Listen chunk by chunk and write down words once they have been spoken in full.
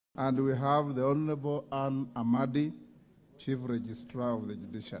And we have the Honorable Ann Amadi, Chief Registrar of the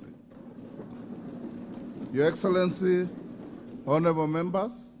Judiciary. Your Excellency, honorable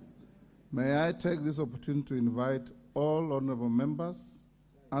members, may I take this opportunity to invite all honorable members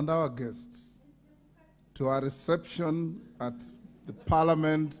and our guests to our reception at the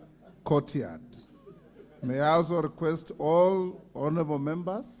Parliament courtyard. May I also request all honorable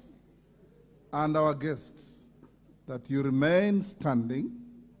members and our guests that you remain standing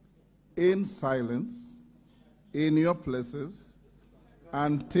in silence in your places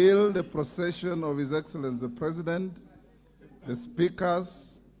until the procession of His Excellency the President, the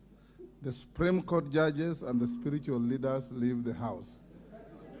speakers, the Supreme Court judges, and the spiritual leaders leave the House.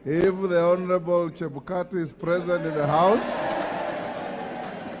 If the Honorable Chebukati is present in the House,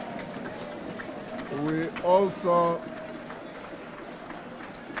 we also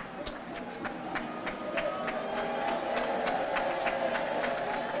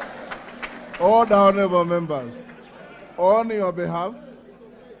all the honorable members, on your behalf,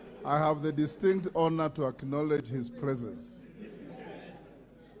 I have the distinct honor to acknowledge his presence.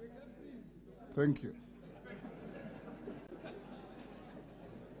 Thank you.